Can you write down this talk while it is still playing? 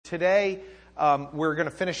Today, we're going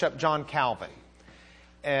to finish up John Calvin.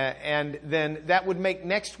 And then that would make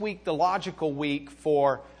next week the logical week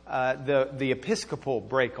for the Episcopal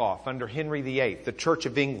break-off under Henry VIII, the Church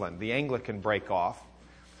of England, the Anglican break-off.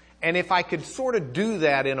 And if I could sort of do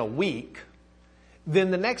that in a week,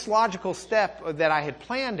 then the next logical step that I had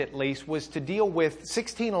planned at least was to deal with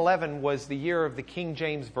 1611 was the year of the King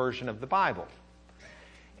James Version of the Bible.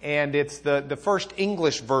 And it's the first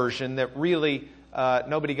English version that really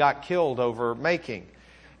nobody got killed over making.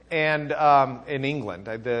 And in England,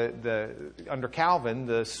 under Calvin,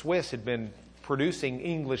 the Swiss had been producing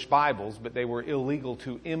English Bibles, but they were illegal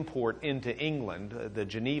to import into England, the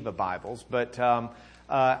Geneva Bibles. But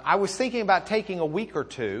I was thinking about taking a week or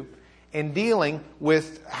two and dealing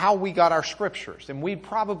with how we got our scriptures. And we'd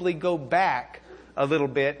probably go back a little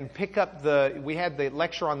bit and pick up we had the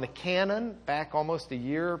lecture on the canon back almost a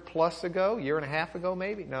year plus ago, year and a half ago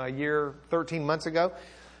maybe, no, a year, 13 months ago.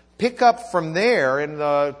 Pick up from there in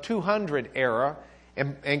the 200 era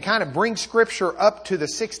and kind of bring Scripture up to the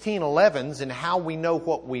 1611s and how we know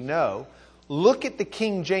what we know. Look at the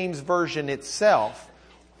King James Version itself,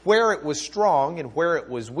 where it was strong and where it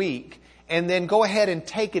was weak, and then go ahead and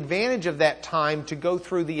take advantage of that time to go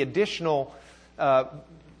through the additional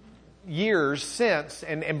years since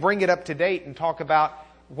and bring it up to date and talk about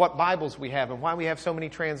what Bibles we have and why we have so many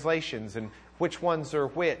translations and which ones are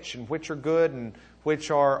which and which are good and which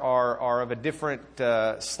are of a different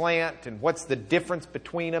slant and what's the difference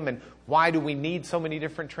between them and why do we need so many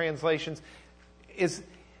different translations.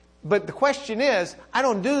 But the question is, I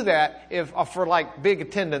don't do that for like Big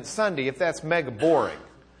Attendance Sunday if that's mega boring.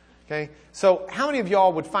 Okay? So how many of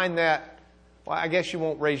y'all would find that, well, I guess you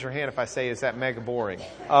won't raise your hand if I say, is that mega boring?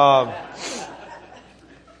 How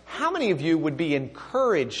many of you would be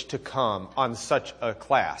encouraged to come on such a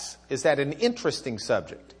class? Is that an interesting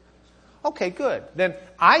subject? Okay, good. Then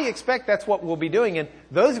I expect that's what we'll be doing. And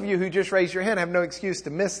those of you who just raised your hand have no excuse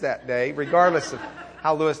to miss that day, regardless of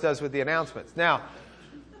how Lewis does with the announcements. Now,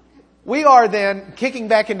 we are then kicking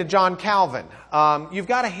back into John Calvin. You've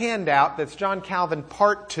got a handout that's John Calvin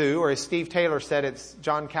Part 2, or as Steve Taylor said, it's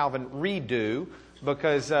John Calvin Redo,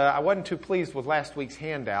 because I wasn't too pleased with last week's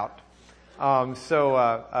handout.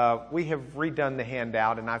 So we have redone the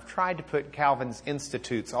handout, and I've tried to put Calvin's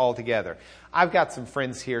Institutes all together. I've got some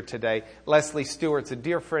friends here today. Leslie Stewart's a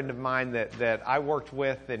dear friend of mine that I worked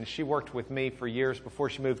with, and she worked with me for years before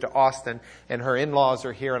she moved to Austin, and her in-laws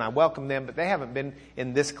are here, and I welcome them, but they haven't been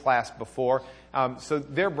in this class before, so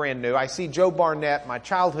they're brand new. I see Joe Barnett, my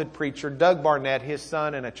childhood preacher, Doug Barnett, his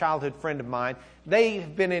son, and a childhood friend of mine.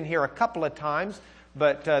 They've been in here a couple of times,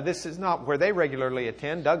 but this is not where they regularly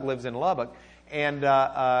attend. Doug lives in Lubbock. And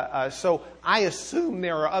so I assume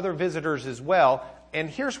there are other visitors as well. And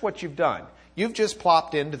here's what you've done. You've just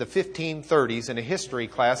plopped into the 1530s in a history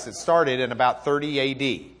class that started in about 30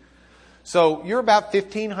 A.D. So you're about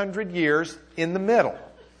 1,500 years in the middle.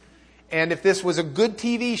 And if this was a good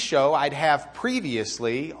TV show, I'd have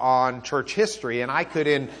previously on church history, and I could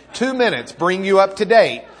in 2 minutes bring you up to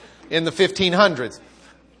date in the 1500s.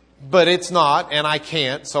 But it's not, and I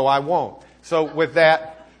can't, so I won't. So with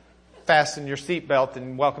that, fasten your seatbelt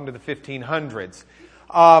and welcome to the 1500s.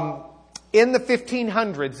 In the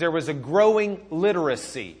 1500s, there was a growing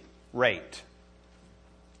literacy rate.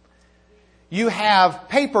 You have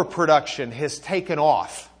paper production has taken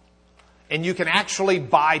off, and you can actually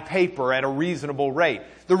buy paper at a reasonable rate.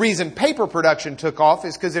 The reason paper production took off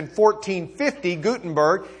is because in 1450,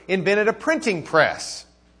 Gutenberg invented a printing press.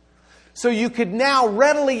 So you could now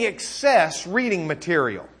readily access reading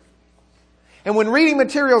material. And when reading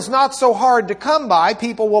material is not so hard to come by,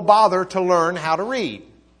 people will bother to learn how to read.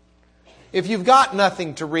 If you've got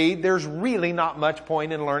nothing to read, there's really not much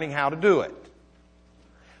point in learning how to do it.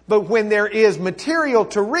 But when there is material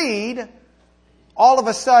to read, all of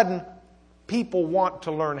a sudden, people want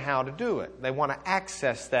to learn how to do it. They want to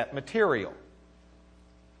access that material.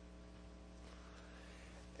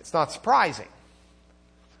 It's not surprising.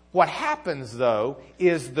 What happens, though,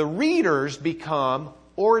 is the readers become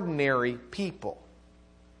ordinary people.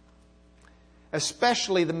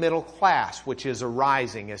 Especially the middle class, which is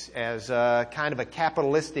arising as kind of a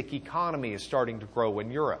capitalistic economy is starting to grow in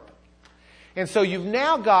Europe. And so you've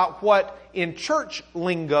now got what in church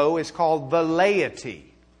lingo is called the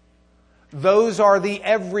laity. Those are the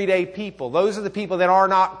everyday people. Those are the people that are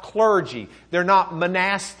not clergy. They're not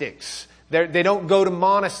monastics. They don't go to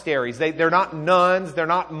monasteries. They're not nuns. They're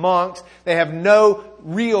not monks. They have no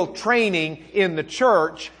real training in the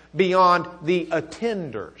church beyond the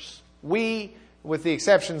attenders. We, with the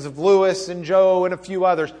exceptions of Lewis and Joe and a few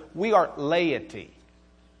others, we are laity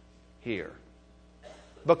here.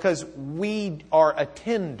 because we are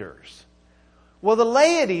attenders. Well, the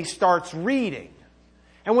laity starts reading.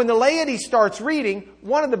 And when the laity starts reading,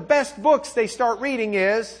 one of the best books they start reading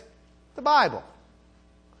is the Bible,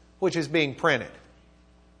 which is being printed.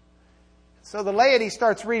 So the laity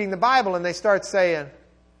starts reading the Bible and they start saying,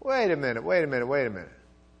 wait a minute.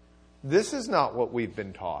 This is not what we've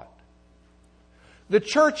been taught. The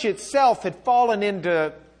church itself had fallen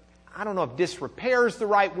into, I don't know if disrepair is the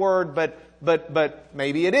right word, but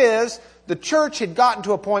maybe it is. The church had gotten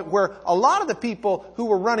to a point where a lot of the people who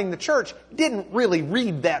were running the church didn't really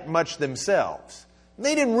read that much themselves.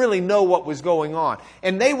 They didn't really know what was going on.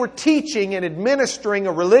 And they were teaching and administering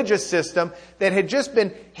a religious system that had just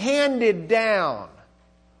been handed down.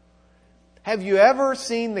 Have you ever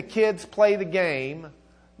seen the kids play the game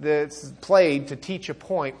that's played to teach a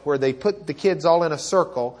point where they put the kids all in a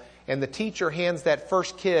circle and the teacher hands that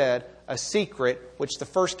first kid a secret, which the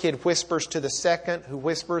first kid whispers to the second, who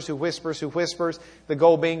whispers. The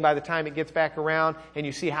goal being by the time it gets back around and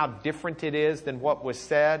you see how different it is than what was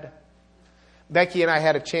said. Becky and I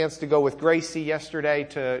had a chance to go with Gracie yesterday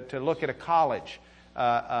to look at a college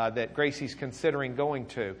that Gracie's considering going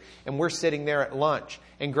to. And we're sitting there at lunch.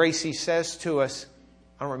 And Gracie says to us,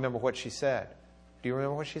 I don't remember what she said. Do you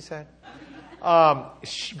remember what she said?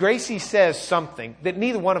 Gracie says something that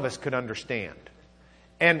neither one of us could understand.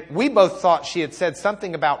 And we both thought she had said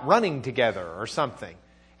something about running together or something.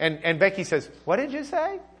 And Becky says, what did you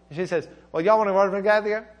say? And she says, well, y'all want to run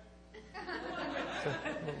together?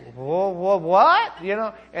 Well, what? You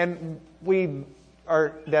know, and we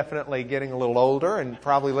are definitely getting a little older and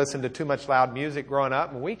probably listened to too much loud music growing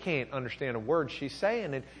up, and we can't understand a word she's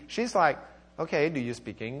saying. And she's like, okay, do you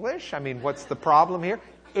speak English? I mean, what's the problem here?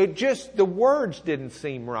 The words didn't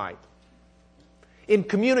seem right. In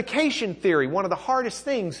communication theory, one of the hardest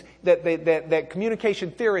things that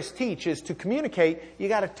communication theorists teach is to communicate, you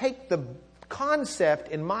got to take the concept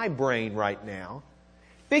in my brain right now,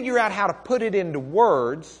 figure out how to put it into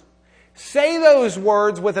words, say those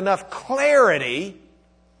words with enough clarity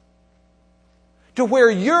to where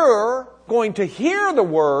you're going to hear the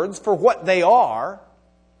words for what they are,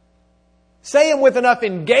 say them with enough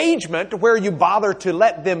engagement to where you bother to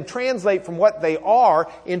let them translate from what they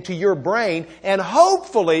are into your brain, and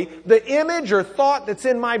hopefully the image or thought that's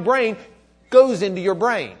in my brain goes into your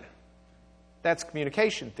brain. That's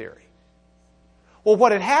communication theory. Well,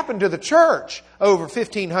 what had happened to the church over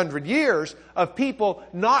 1,500 years of people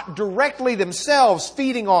not directly themselves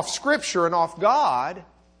feeding off Scripture and off God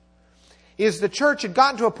is the church had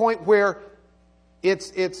gotten to a point where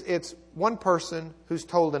it's one person who's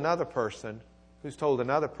told another person, who's told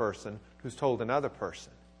another person, who's told another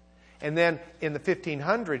person. And then in the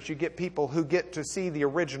 1500s, you get people who get to see the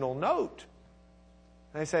original note.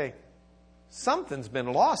 And they say, something's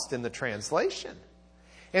been lost in the translation.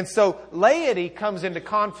 And so laity comes into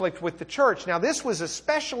conflict with the church. Now, this was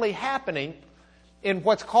especially happening in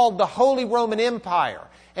what's called the Holy Roman Empire.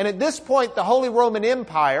 And at this point, the Holy Roman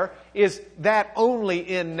Empire is that only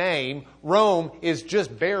in name. Rome is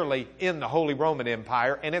just barely in the Holy Roman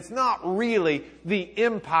Empire. And it's not really the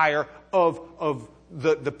empire of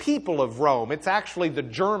the people of Rome. It's actually the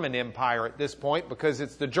German Empire at this point, because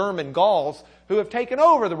it's the German Gauls who have taken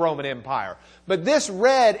over the Roman Empire. But this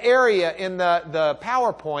red area in the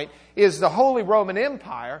PowerPoint is the Holy Roman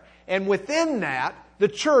Empire. And within that, the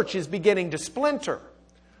church is beginning to splinter.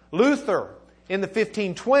 Luther, in the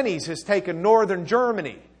 1520s, has taken northern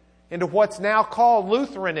Germany into what's now called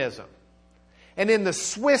Lutheranism. And in the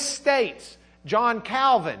Swiss states, John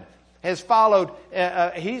Calvin has followed,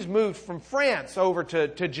 he's moved from France over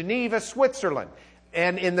to Geneva, Switzerland.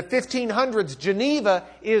 And in the 1500s, Geneva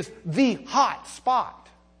is the hot spot.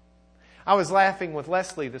 I was laughing with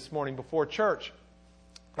Leslie this morning before church.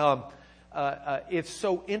 It's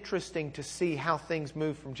so interesting to see how things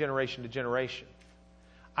move from generation to generation.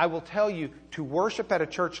 I will tell you, to worship at a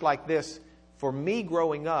church like this, for me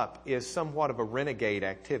growing up, is somewhat of a renegade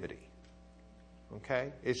activity.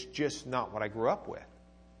 Okay? It's just not what I grew up with.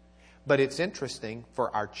 But it's interesting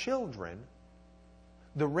for our children,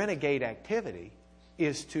 the renegade activity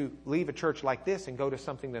is to leave a church like this and go to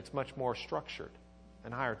something that's much more structured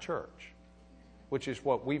and higher church, which is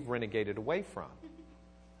what we've renegaded away from.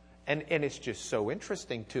 And it's just so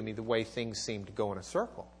interesting to me the way things seem to go in a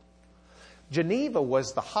circle. Geneva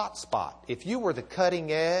was the hot spot. If you were the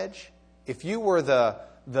cutting edge, if you were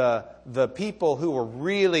the people who were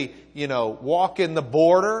really, walking the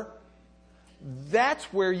border, that's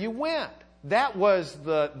where you went. That was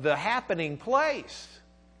the happening place.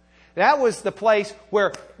 That was the place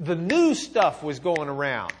where the new stuff was going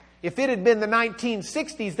around. If it had been the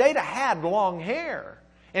 1960s, they'd have had long hair.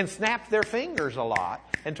 and snapped their fingers a lot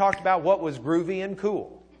and talked about what was groovy and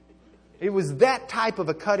cool. It was that type of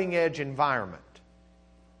a cutting-edge environment.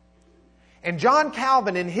 And John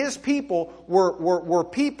Calvin and his people were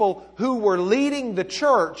people who were leading the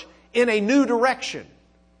church in a new direction.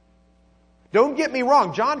 Don't get me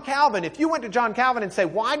wrong. John Calvin, if you went to John Calvin and say,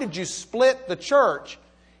 why did you split the church?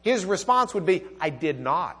 His response would be, I did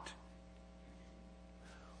not.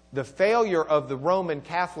 The failure of the Roman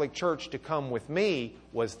Catholic Church to come with me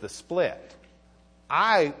was the split.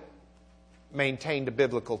 I maintained a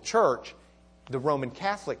biblical church. The Roman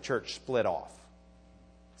Catholic Church split off.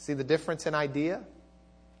 See the difference in idea?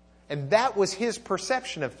 And that was his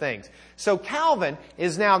perception of things. So Calvin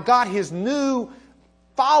has now got his new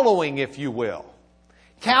following, if you will.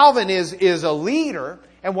 Calvin is a leader,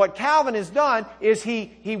 and what Calvin has done is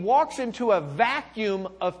he walks into a vacuum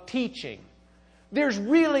of teaching. There's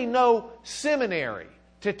really no seminary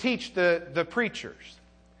to teach the preachers.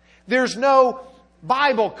 There's no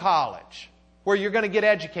Bible college where you're going to get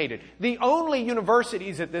educated. The only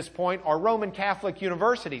universities at this point are Roman Catholic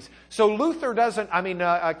universities. So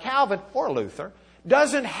Calvin or Luther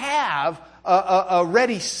doesn't have a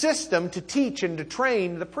ready system to teach and to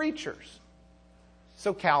train the preachers.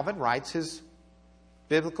 So Calvin writes his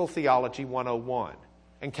Biblical Theology 101,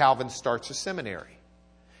 and Calvin starts a seminary.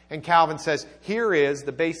 And Calvin says, here is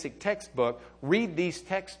the basic textbook. Read these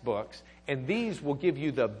textbooks, and these will give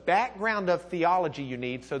you the background of theology you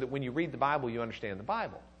need so that when you read the Bible, you understand the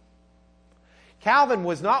Bible. Calvin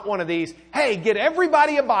was not one of these, hey, get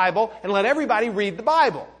everybody a Bible and let everybody read the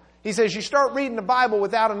Bible. He says you start reading the Bible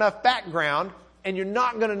without enough background, and you're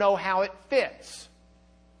not going to know how it fits.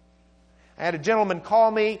 I had a gentleman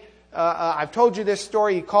call me. I've told you this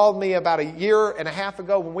story. He called me about a year and a half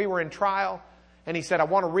ago when we were in trial. And he said, I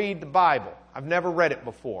want to read the Bible. I've never read it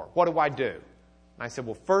before. What do I do? And I said,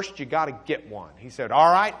 well, first you got to get one. He said,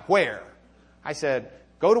 all right, where? I said,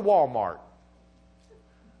 go to Walmart.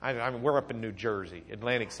 We're up in New Jersey,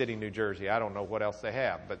 Atlantic City, New Jersey. I don't know what else they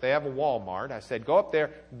have, but they have a Walmart. I said, go up there,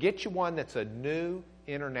 get you one that's a new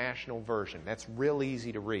international version. That's real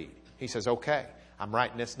easy to read. He says, okay, I'm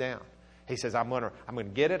writing this down. He says, I'm going to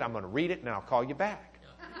get it, I'm going to read it, and I'll call you back.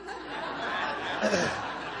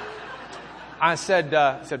 I said,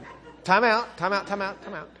 time out.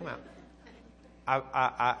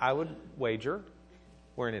 I would wager,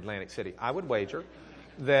 we're in Atlantic City, I would wager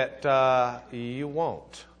that you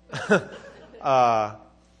won't. Let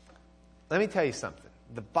me tell you something.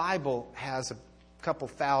 The Bible has a couple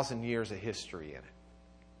thousand years of history in it.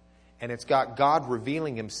 And it's got God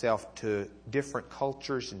revealing Himself to different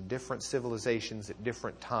cultures and different civilizations at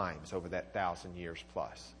different times over that 1,000 years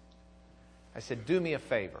plus. I said, do me a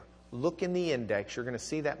favor. Look in the index. You're going to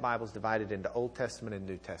see that Bible's divided into Old Testament and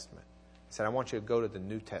New Testament. I said, I want you to go to the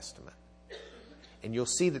New Testament. And you'll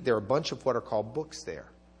see that there are a bunch of what are called books there.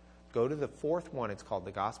 Go to the fourth one. It's called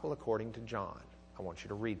the Gospel According to John. I want you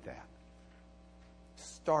to read that.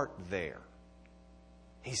 Start there.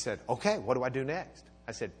 He said, okay, what do I do next?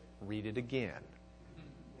 I said, read it again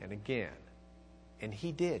and again. And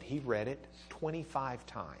he did. He read it 25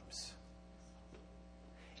 times.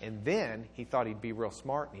 And then he thought he'd be real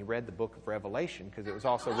smart, and he read the book of Revelation because it was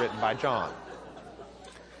also written by John.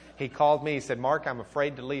 He called me. He said, Mark, I'm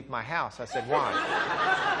afraid to leave my house. I said,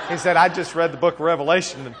 why? He said, I just read the book of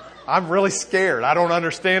Revelation, and I'm really scared. I don't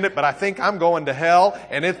understand it, but I think I'm going to hell,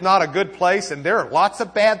 and it's not a good place, and there are lots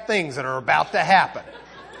of bad things that are about to happen.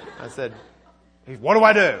 I said, what do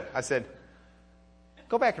I do? I said,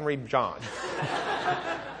 go back and read John.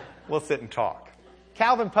 We'll sit and talk.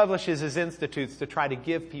 Calvin publishes his Institutes to try to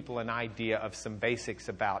give people an idea of some basics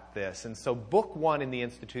about this. And so book 1 in the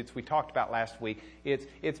Institutes we talked about last week,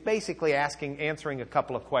 it's basically answering a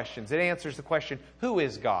couple of questions. It answers the question, who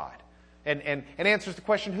is God? And answers the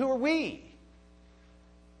question, who are we?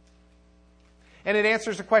 And it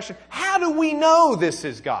answers the question, how do we know this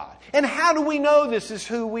is God? And how do we know this is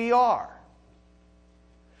who we are?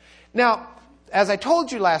 Now, as I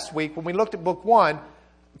told you last week when we looked at book 1,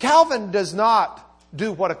 Calvin does not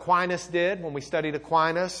do what Aquinas did when we studied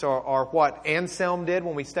Aquinas, or what Anselm did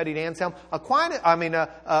when we studied Anselm.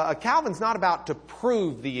 Calvin's not about to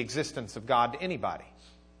prove the existence of God to anybody.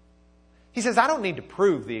 He says, I don't need to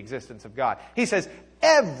prove the existence of God. He says,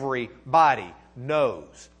 everybody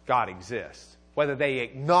knows God exists, whether they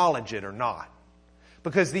acknowledge it or not.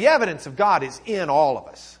 Because the evidence of God is in all of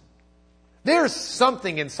us. There's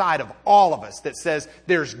something inside of all of us that says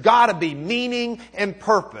there's got to be meaning and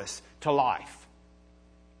purpose to life.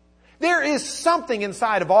 There is something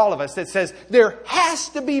inside of all of us that says there has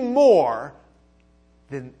to be more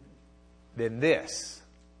than this.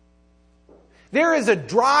 There is a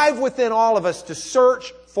drive within all of us to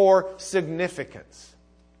search for significance.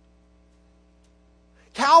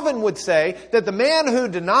 Calvin would say that the man who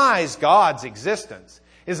denies God's existence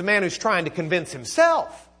is a man who's trying to convince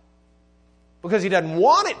himself because he doesn't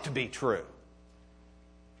want it to be true.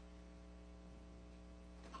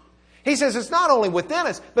 He says it's not only within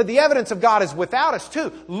us, but the evidence of God is without us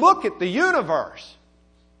too. Look at the universe.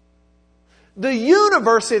 The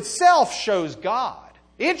universe itself shows God.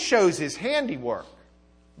 It shows His handiwork.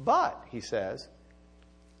 But, he says,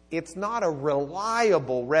 it's not a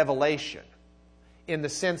reliable revelation in the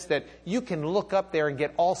sense that you can look up there and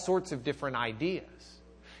get all sorts of different ideas.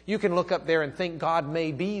 You can look up there and think God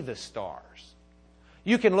may be the stars.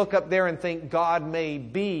 You can look up there and think God may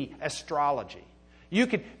be astrology.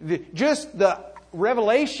 Just the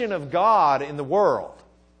revelation of God in the world,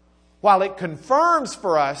 while it confirms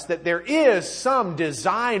for us that there is some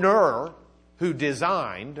designer who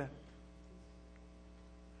designed,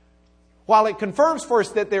 while it confirms for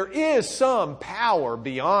us that there is some power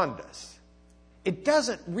beyond us, it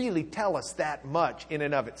doesn't really tell us that much in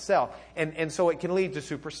and of itself. And so it can lead to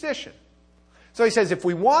superstition. So he says if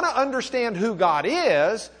we want to understand who God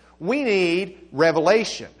is, we need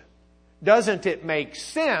revelation. Doesn't it make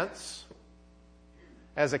sense,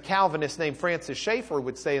 as a Calvinist named Francis Schaeffer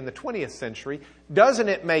would say in the 20th century, doesn't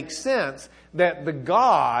it make sense that the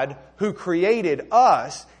God who created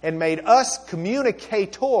us and made us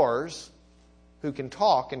communicators who can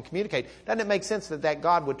talk and communicate, doesn't it make sense that that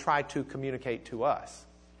God would try to communicate to us?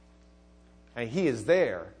 And He is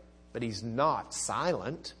there, but He's not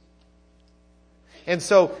silent. And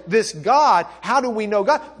so this God, how do we know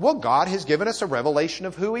God? Well, God has given us a revelation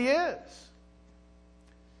of who He is.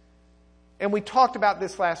 And we talked about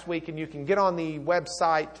this last week, and you can get on the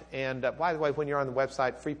website. And by the way, when you're on the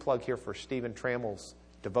website, free plug here for Stephen Trammell's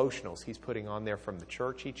devotionals he's putting on there from the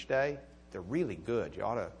church each day. They're really good. You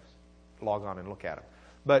ought to log on and look at them.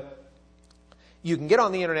 But you can get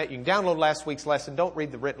on the internet. You can download last week's lesson. Don't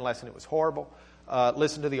read the written lesson. It was horrible.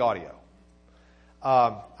 Listen to the audio.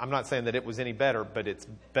 I'm not saying that it was any better, but it's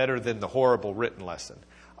better than the horrible written lesson.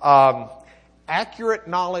 Accurate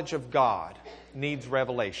knowledge of God needs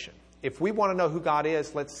revelation. If we want to know who God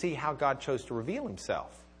is, let's see how God chose to reveal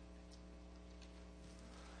Himself.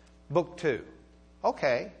 Book 2.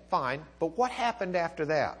 Okay, fine. But what happened after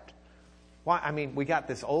that? Why? I mean, we got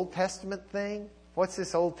this Old Testament thing. What's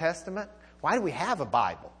this Old Testament? Why do we have a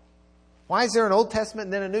Bible? Why is there an Old Testament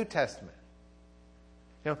and then a New Testament?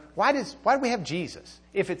 You know, why do we have Jesus?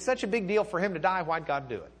 If it's such a big deal for Him to die, why'd God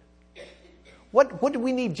do it? What do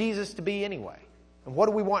we need Jesus to be anyway? And what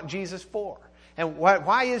do we want Jesus for? And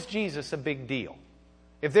why is Jesus a big deal?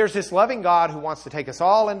 If there's this loving God who wants to take us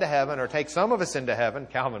all into heaven, or take some of us into heaven,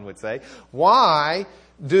 Calvin would say, why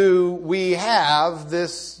do we have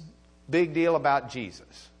this big deal about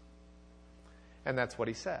Jesus? And that's what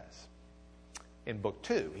he says. In Book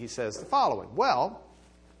 2, he says the following. Well,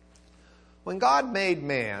 when God made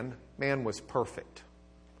man, man was perfect.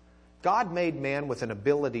 God made man with an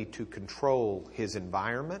ability to control his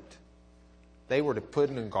environment. They were to put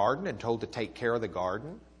in a garden and told to take care of the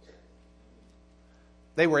garden.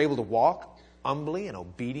 They were able to walk humbly and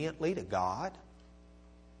obediently to God.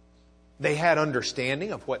 They had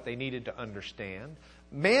understanding of what they needed to understand.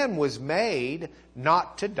 Man was made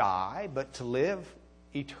not to die, but to live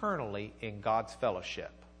eternally in God's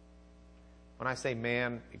fellowship. When I say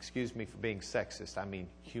man, excuse me for being sexist, I mean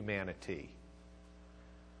humanity.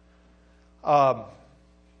 But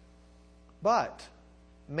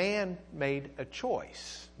man made a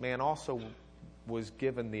choice. Man also was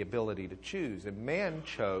given the ability to choose. And man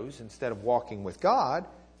chose, instead of walking with God,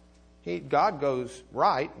 God goes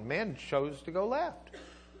right, and man chose to go left.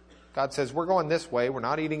 God says, we're going this way. We're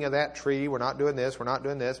not eating of that tree. We're not doing this. We're not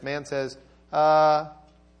doing this. Man says, well,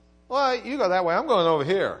 you go that way. I'm going over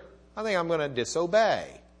here. I think I'm going to disobey.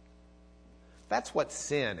 That's what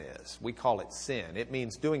sin is. We call it sin. It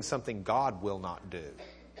means doing something God will not do.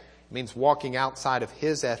 It means walking outside of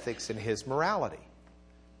His ethics and His morality.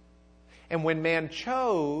 And when man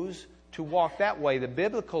chose to walk that way, the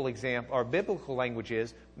biblical example or biblical language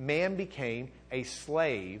is man became a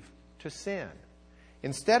slave to sin.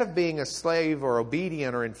 Instead of being a slave or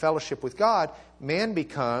obedient or in fellowship with God, man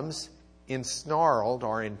becomes ensnarled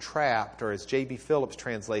or entrapped, or as J.B. Phillips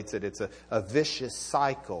translates it, it's a vicious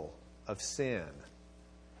cycle of sin.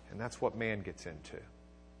 And that's what man gets into.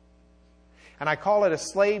 And I call it a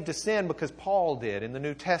slave to sin because Paul did in the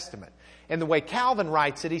New Testament. And the way Calvin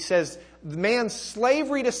writes it, he says, man's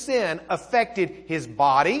slavery to sin affected his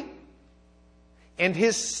body and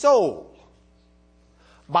his soul.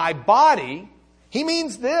 By body, he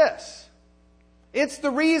means this. It's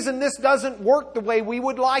the reason this doesn't work the way we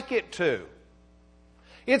would like it to.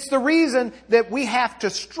 It's the reason that we have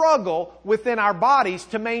to struggle within our bodies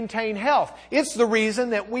to maintain health. It's the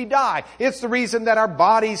reason that we die. It's the reason that our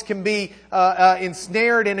bodies can be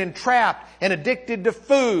ensnared and entrapped and addicted to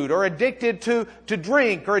food or addicted to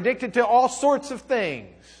drink or addicted to all sorts of things.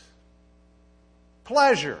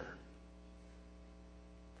 Pleasure.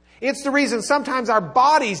 It's the reason sometimes our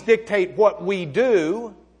bodies dictate what we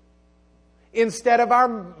do instead of our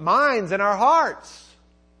minds and our hearts.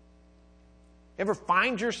 Ever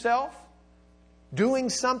find yourself doing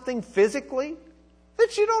something physically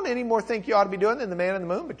that you don't anymore think you ought to be doing than the man in the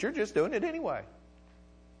moon, but you're just doing it anyway?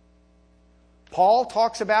 Paul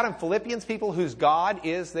talks about in Philippians people whose God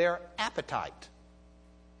is their appetite,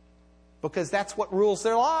 because that's what rules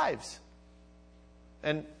their lives.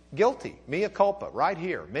 And guilty, mea culpa, right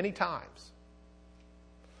here, many times.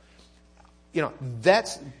 You know,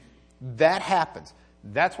 that happens.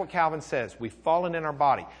 That's what Calvin says. We've fallen in our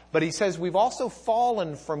body. But he says we've also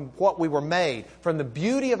fallen from what we were made, from the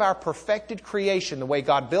beauty of our perfected creation, the way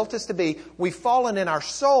God built us to be. We've fallen in our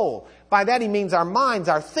soul. By that he means our minds,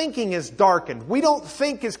 our thinking is darkened. We don't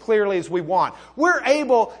think as clearly as we want. We're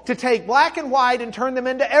able to take black and white and turn them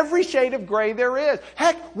into every shade of gray there is.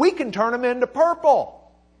 Heck, we can turn them into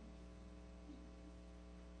purple.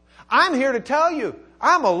 I'm here to tell you,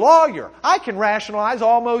 I'm a lawyer. I can rationalize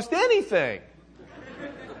almost anything.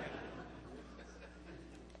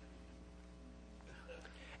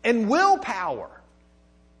 And willpower.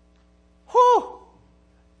 Whew.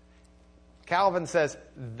 Calvin says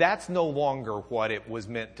that's no longer what it was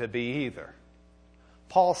meant to be either.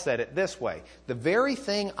 Paul said it this way: the very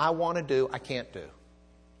thing I want to do, I can't do.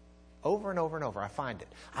 Over and over and over, I find it.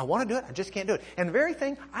 I want to do it, I just can't do it. And the very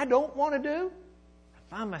thing I don't want to do,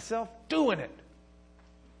 I find myself doing it.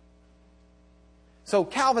 So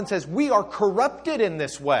Calvin says we are corrupted in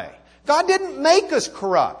this way. God didn't make us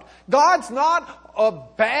corrupt. God's not a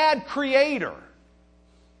bad creator.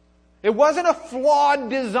 It wasn't a flawed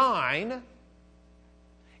design.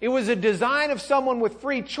 It was a design of someone with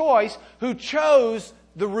free choice who chose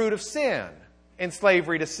the root of sin and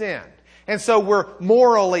slavery to sin. And so we're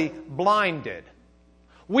morally blinded.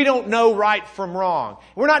 We don't know right from wrong.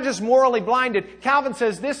 We're not just morally blinded. Calvin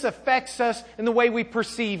says this affects us in the way we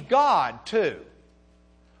perceive God too.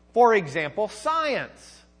 For example,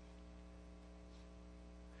 science.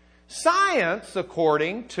 Science,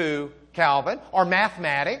 according to Calvin, or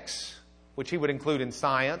mathematics, which he would include in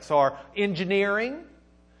science, or engineering.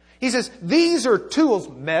 He says these are tools,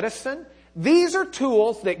 medicine, these are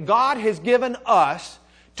tools that God has given us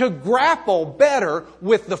to grapple better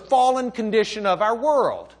with the fallen condition of our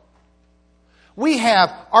world. We have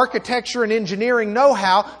architecture and engineering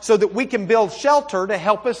know-how so that we can build shelter to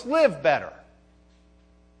help us live better.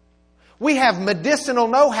 We have medicinal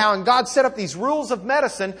know-how, and God set up these rules of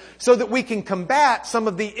medicine so that we can combat some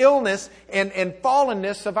of the illness and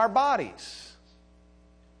fallenness of our bodies.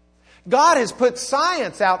 God has put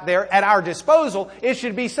science out there at our disposal. It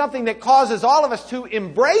should be something that causes all of us to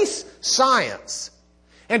embrace science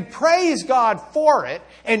and praise God for it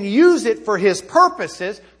and use it for His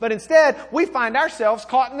purposes. But instead, we find ourselves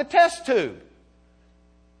caught in the test tube.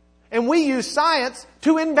 And we use science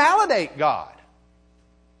to invalidate God.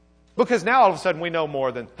 Because now all of a sudden we know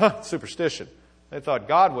more than superstition. They thought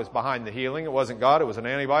God was behind the healing. It wasn't God, it was an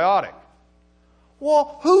antibiotic.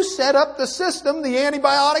 Well, who set up the system the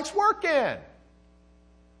antibiotics work in?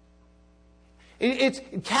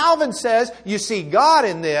 Calvin says, you see God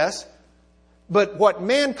in this, but what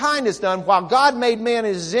mankind has done, while God made man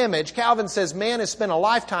in His image, Calvin says man has spent a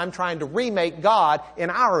lifetime trying to remake God in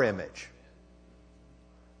our image.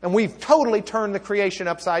 And we've totally turned the creation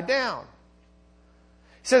upside down.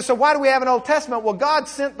 He says, so why do we have an Old Testament? Well, God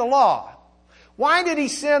sent the law. Why did He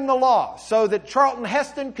send the law? So that Charlton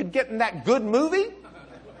Heston could get in that good movie?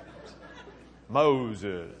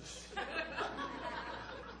 Moses.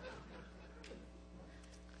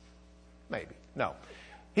 Maybe. No.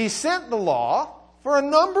 He sent the law for a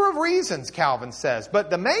number of reasons, Calvin says.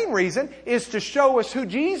 But the main reason is to show us who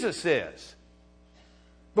Jesus is.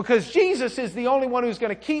 Because Jesus is the only one who's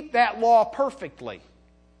going to keep that law perfectly.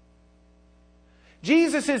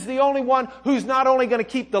 Jesus is the only one who's not only going to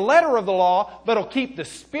keep the letter of the law, but will keep the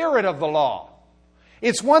spirit of the law.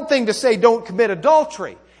 It's one thing to say don't commit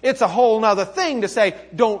adultery. It's a whole other thing to say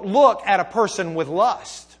don't look at a person with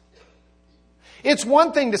lust. It's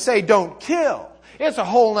one thing to say don't kill. It's a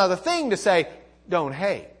whole other thing to say don't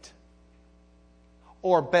hate.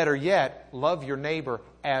 Or better yet, love your neighbor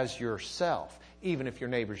as yourself, even if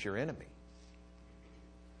your neighbor's your enemy.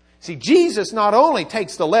 See, Jesus not only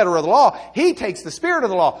takes the letter of the law, He takes the spirit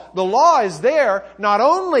of the law. The law is there not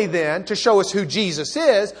only then to show us who Jesus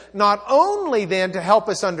is, not only then to help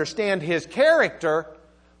us understand His character,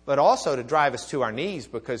 but also to drive us to our knees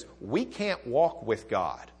because we can't walk with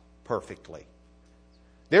God perfectly.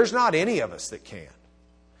 There's not any of us that can.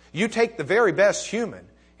 You take the very best human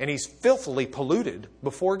and he's filthily polluted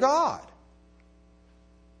before God.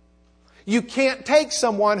 You can't take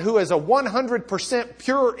someone who is a 100%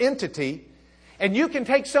 pure entity, and you can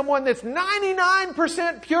take someone that's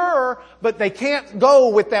 99% pure, but they can't go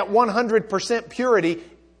with that 100% purity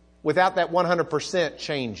without that 100%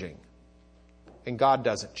 changing. And God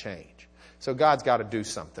doesn't change. So God's got to do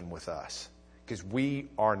something with us because we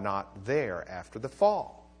are not there after the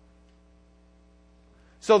fall.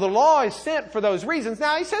 So the law is sent for those reasons.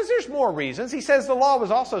 Now, he says there's more reasons. He says the law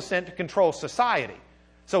was also sent to control society.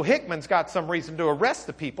 So Hickman's got some reason to arrest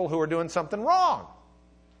the people who are doing something wrong.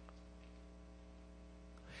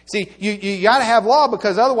 See, you got to have law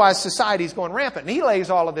because otherwise society's going rampant. And he lays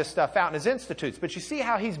all of this stuff out in his institutes. But you see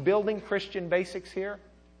how he's building Christian basics here?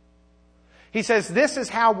 He says this is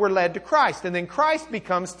how we're led to Christ. And then Christ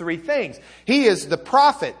becomes three things. He is the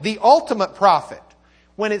prophet, the ultimate prophet.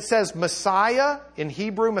 When it says Messiah, in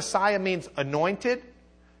Hebrew, Messiah means anointed. Do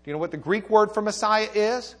you know what the Greek word for Messiah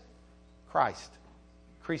is? Christ.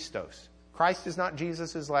 Christos. Christ is not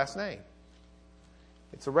Jesus' last name.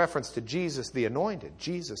 It's a reference to Jesus the anointed,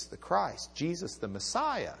 Jesus the Christ, Jesus the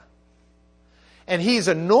Messiah. And He's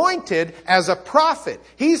anointed as a prophet.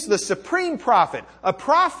 He's the supreme prophet. A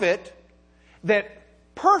prophet that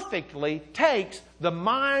perfectly takes the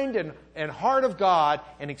mind and heart of God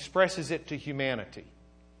and expresses it to humanity.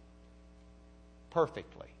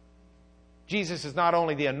 Perfectly. Jesus is not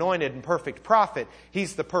only the anointed and perfect prophet,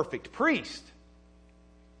 He's the perfect priest.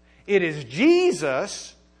 It is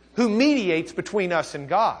Jesus who mediates between us and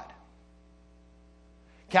God.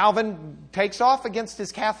 Calvin takes off against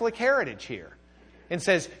his Catholic heritage here and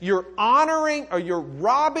says, you're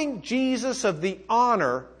robbing Jesus of the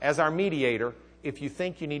honor as our mediator if you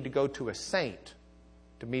think you need to go to a saint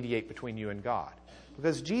to mediate between you and God.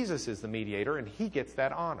 Because Jesus is the mediator and He gets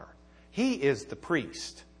that honor. He is the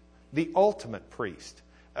priest, the ultimate priest,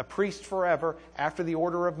 a priest forever after the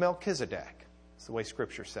order of Melchizedek. That's the way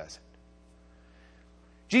Scripture says it.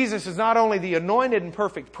 Jesus is not only the anointed and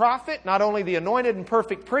perfect prophet, not only the anointed and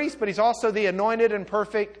perfect priest, but He's also the anointed and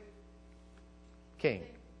perfect king.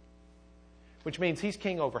 Which means He's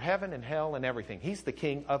king over heaven and hell and everything. He's the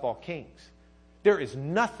king of all kings. There is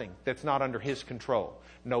nothing that's not under His control.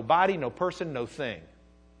 No body, no person, no thing.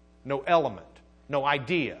 No element, no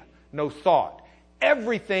idea, no thought.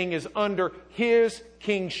 Everything is under His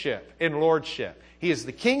kingship and lordship. He is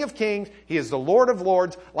the King of kings. He is the Lord of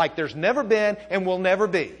lords like there's never been and will never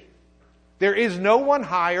be. There is no one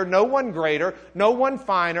higher, no one greater, no one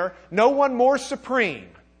finer, no one more supreme.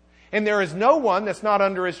 And there is no one that's not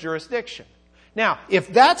under His jurisdiction. Now,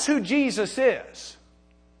 if that's who Jesus is,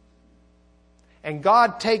 and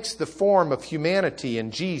God takes the form of humanity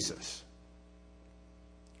in Jesus,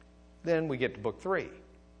 then we get to book 3.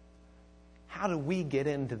 How do we get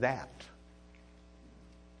into that?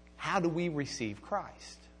 How do we receive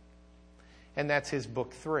Christ? And that's his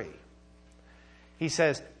book 3. He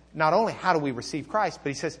says, not only how do we receive Christ, but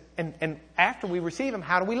he says, and after we receive Him,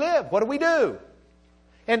 how do we live? What do we do?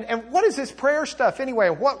 And what is this prayer stuff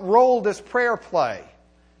anyway? What role does prayer play?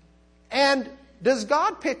 And does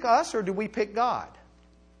God pick us or do we pick God?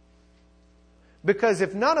 Because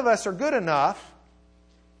if none of us are good enough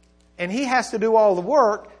and He has to do all the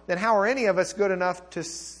work, then how are any of us good enough to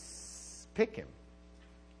pick Him?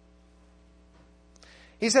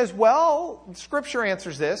 He says, well, Scripture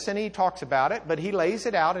answers this, and he talks about it, but he lays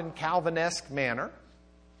it out in Calvinesque manner.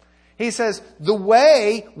 He says, the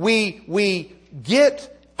way we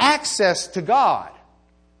get access to God,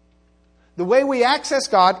 the way we access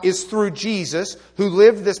God is through Jesus, who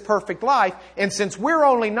lived this perfect life. And since we're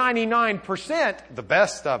only 99%, the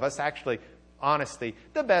best of us, actually, honesty,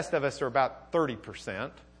 the best of us are about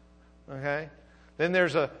 30%. Okay? Then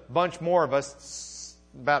there's a bunch more of us,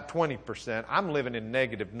 about 20%. I'm living in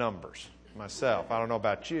negative numbers myself. I don't know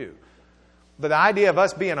about you. But the idea of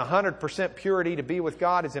us being 100% purity to be with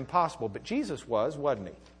God is impossible. But Jesus was, wasn't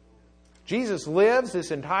He? Jesus lives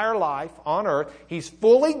this entire life on earth. He's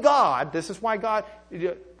fully God. This is why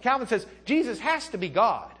Calvin says, Jesus has to be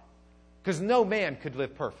God. Because no man could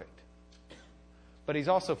live perfect. But He's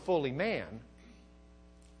also fully man,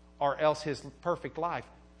 or else His perfect life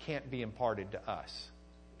can't be imparted to us.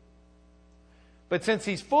 But since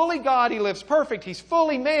He's fully God, He lives perfect, He's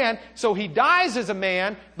fully man, so He dies as a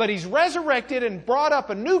man, but He's resurrected and brought up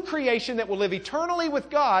a new creation that will live eternally with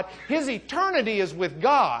God. His eternity is with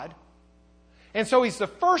God. And so He's the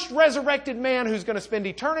first resurrected man who's going to spend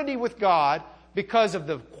eternity with God because of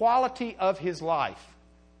the quality of His life.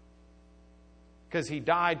 Because He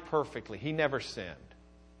died perfectly. He never sinned.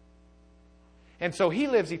 And so He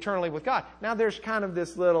lives eternally with God. Now there's kind of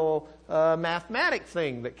this little mathematic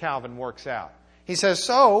thing that Calvin works out. He says,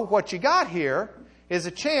 so what you got here is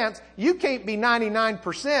a chance. You can't be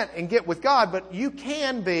 99% and get with God, but you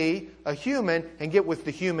can be a human and get with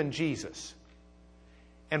the human Jesus.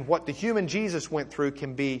 And what the human Jesus went through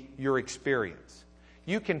can be your experience.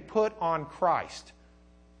 You can put on Christ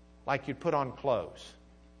like you'd put on clothes.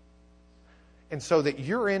 And so that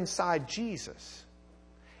you're inside Jesus.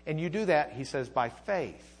 And you do that, he says, by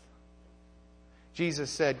faith. Jesus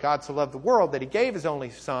said, God so loved the world that He gave His only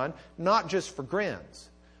Son, not just for grins,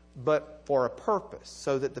 but for a purpose,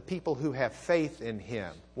 so that the people who have faith in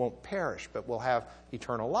Him won't perish, but will have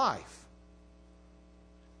eternal life.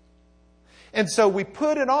 And so we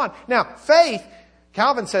put it on. Now, faith,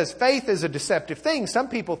 Calvin says faith is a deceptive thing. Some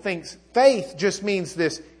people think faith just means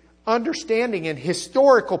this understanding and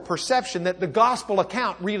historical perception that the gospel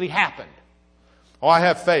account really happened. Oh, I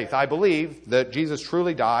have faith. I believe that Jesus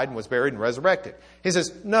truly died and was buried and resurrected. He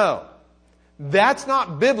says, no, that's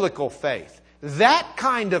not biblical faith. That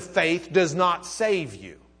kind of faith does not save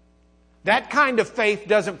you. That kind of faith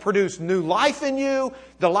doesn't produce new life in you,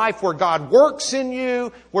 the life where God works in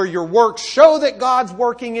you, where your works show that God's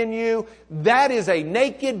working in you. That is a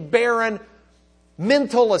naked, barren,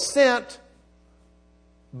 mental assent,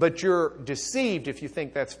 but you're deceived if you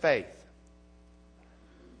think that's faith.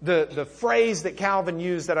 The phrase that Calvin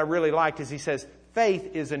used that I really liked is he says,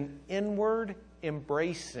 faith is an inward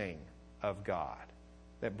embracing of God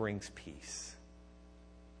that brings peace.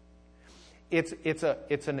 It's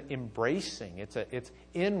an embracing. It's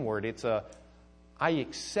inward. It's a I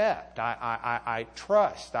accept. I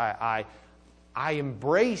trust. I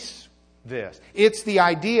embrace this. It's the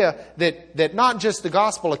idea that not just the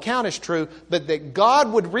gospel account is true, but that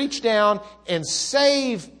God would reach down and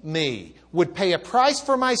save me, would pay a price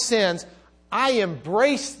for my sins. I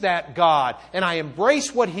embrace that God, and I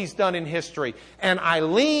embrace what He's done in history, and I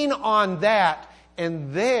lean on that,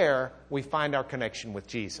 and there we find our connection with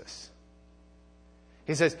Jesus.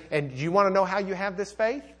 He says, and you want to know how you have this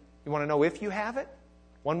faith? You want to know if you have it?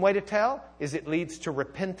 One way to tell is it leads to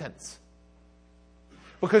repentance.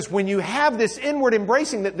 Because when you have this inward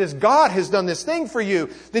embracing that this God has done this thing for you,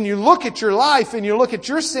 then you look at your life and you look at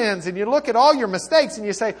your sins and you look at all your mistakes and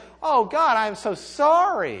you say, oh God, I am so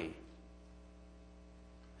sorry.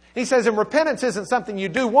 He says, and repentance isn't something you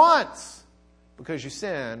do once because you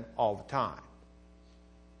sin all the time.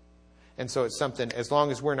 And so it's something, as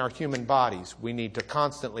long as we're in our human bodies, we need to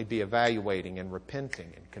constantly be evaluating and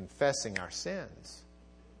repenting and confessing our sins.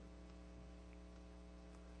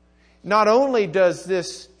 Not only does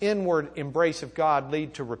this inward embrace of God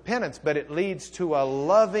lead to repentance, but it leads to a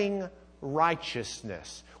loving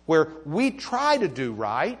righteousness where we try to do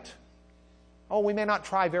right. Oh, we may not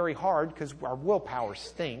try very hard because our willpower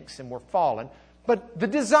stinks and we're fallen, but the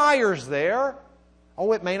desire's there.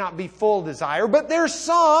 Oh, it may not be full desire, but there's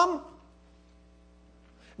some.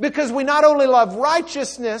 Because we not only love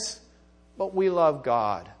righteousness, but we love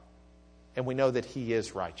God. And we know that He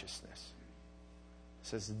is righteousness. It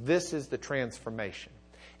says this is the transformation.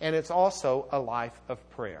 And it's also a life of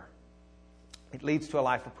prayer. It leads to a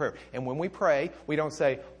life of prayer. And when we pray, we don't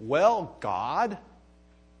say, well, God,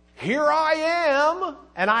 here I am,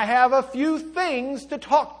 and I have a few things to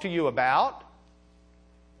talk to you about.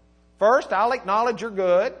 First, I'll acknowledge you're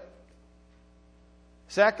good.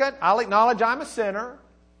 Second, I'll acknowledge I'm a sinner.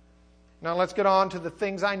 Now let's get on to the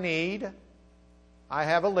things I need. I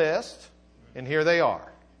have a list, and here they are.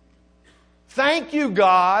 Thank you,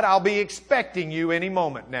 God. I'll be expecting you any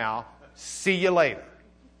moment now. See you later.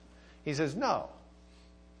 He says, no.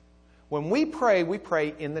 When we pray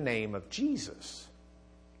in the name of Jesus.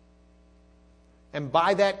 And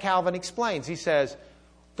by that, Calvin explains. He says,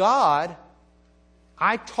 God,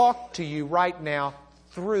 I talk to you right now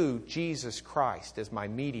through Jesus Christ as my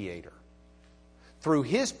mediator. Through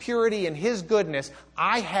His purity and His goodness,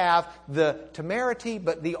 I have the temerity,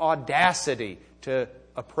 but the audacity to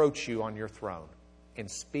approach you on your throne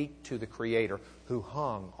and speak to the Creator who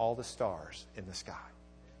hung all the stars in the sky.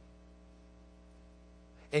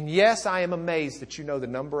 And yes, I am amazed that you know the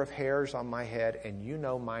number of hairs on my head and you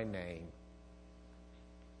know my name.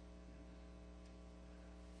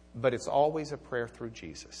 But it's always a prayer through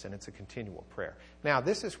Jesus, and it's a continual prayer. Now,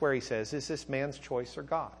 this is where he says, is this man's choice or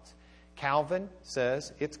God's? Calvin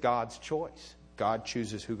says it's God's choice. God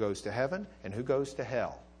chooses who goes to heaven and who goes to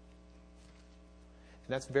hell.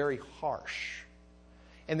 And that's very harsh.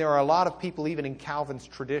 And there are a lot of people, even in Calvin's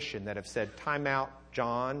tradition, that have said, time out,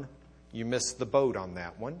 John, you missed the boat on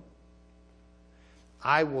that one.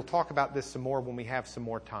 I will talk about this some more when we have some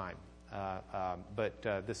more time. But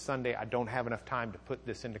this Sunday, I don't have enough time to put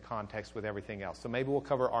this into context with everything else. So maybe we'll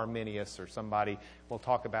cover Arminius or somebody. We'll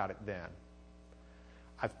talk about it then.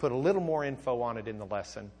 I've put a little more info on it in the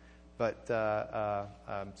lesson, but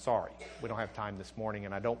sorry, we don't have time this morning,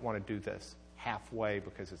 and I don't want to do this halfway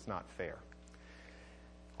because it's not fair.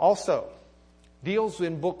 Also, deals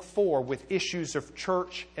in Book 4 with issues of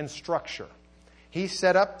church and structure. He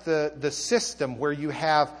set up the system where you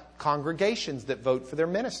have congregations that vote for their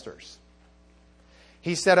ministers.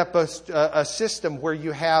 He set up a system where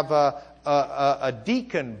you have a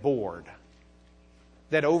deacon board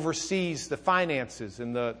that oversees the finances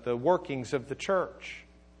and the workings of the church.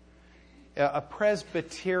 A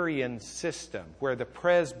Presbyterian system where the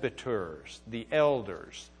presbyters, the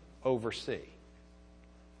elders, oversee.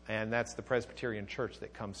 And that's the Presbyterian church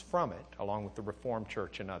that comes from it, along with the Reformed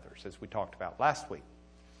church and others, as we talked about last week.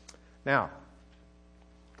 Now,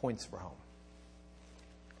 points for home.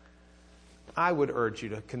 I would urge you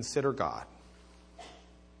to consider God.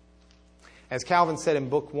 As Calvin said in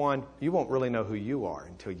Book 1, you won't really know who you are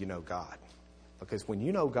until you know God. Because when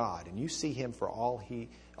you know God and you see Him for all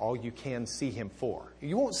you can see Him for,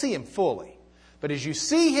 you won't see Him fully. But as you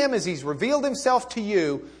see Him, as He's revealed Himself to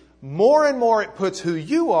you, more and more it puts who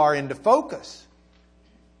you are into focus.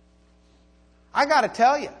 I got to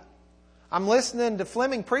tell you, I'm listening to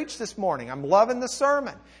Fleming preach this morning. I'm loving the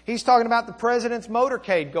sermon. He's talking about the president's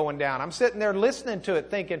motorcade going down. I'm sitting there listening to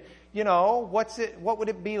it thinking, you know, what would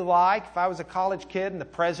it be like if I was a college kid and the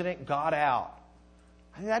president got out?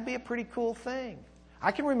 I think that'd be a pretty cool thing.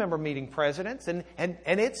 I can remember meeting presidents, and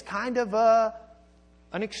it's kind of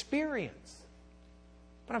an experience.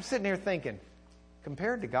 But I'm sitting here thinking,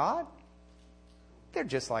 compared to God, they're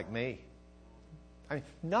just like me. I mean,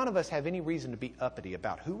 none of us have any reason to be uppity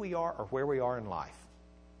about who we are or where we are in life.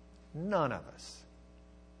 None of us.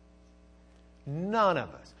 None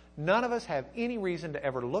of us. None of us have any reason to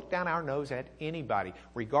ever look down our nose at anybody,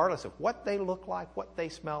 regardless of what they look like, what they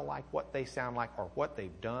smell like, what they sound like, or what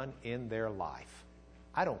they've done in their life.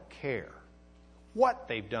 I don't care what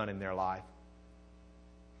they've done in their life.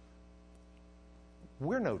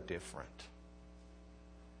 We're no different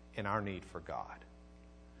in our need for God.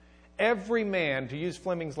 Every man, to use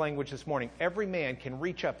Fleming's language this morning, every man can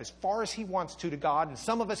reach up as far as he wants to God, and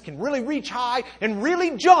some of us can really reach high and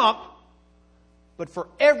really jump. But for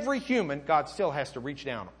every human, God still has to reach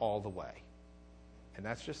down all the way. And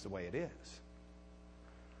that's just the way it is.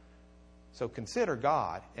 So consider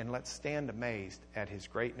God, and let's stand amazed at His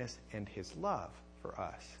greatness and His love for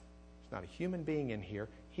us. There's not a human being in here.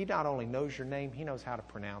 He not only knows your name, He knows how to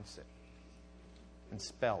pronounce it and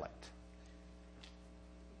spell it.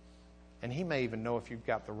 And He may even know if you've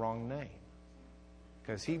got the wrong name.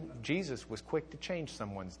 Because Jesus was quick to change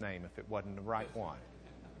someone's name if it wasn't the right one.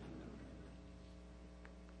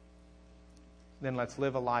 Then let's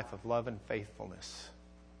live a life of love and faithfulness.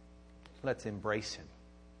 Let's embrace Him.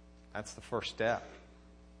 That's the first step.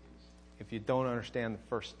 If you don't understand the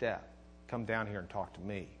first step, come down here and talk to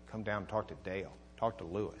me. Come down and talk to Dale. Talk to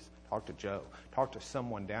Lewis. Talk to Joe. Talk to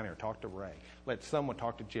someone down here. Talk to Ray. Let someone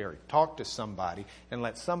talk to Jerry. Talk to somebody and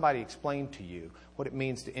let somebody explain to you what it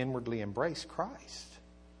means to inwardly embrace Christ.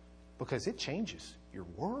 Because it changes your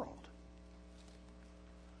world.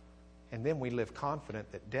 And then we live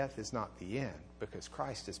confident that death is not the end because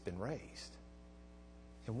Christ has been raised.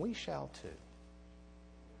 And we shall too.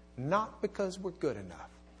 Not because we're good enough,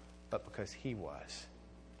 but because He was.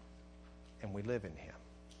 And we live in Him.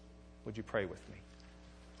 Would you pray with me?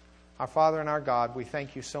 Our Father and our God, we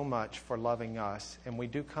thank You so much for loving us. And we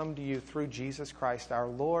do come to You through Jesus Christ, our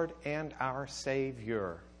Lord and our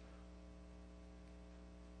Savior.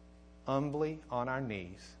 Humbly on our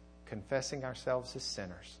knees, confessing ourselves as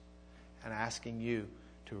sinners and asking You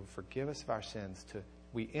to forgive us of our sins.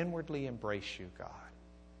 We inwardly embrace You, God.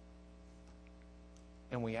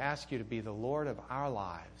 And we ask You to be the Lord of our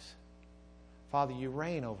lives. Father, You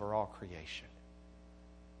reign over all creation.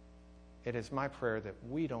 It is my prayer that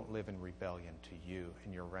we don't live in rebellion to You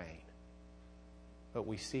and Your reign, but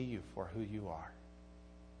we see You for who You are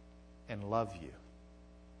and love You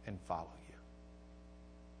and follow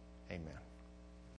You. Amen.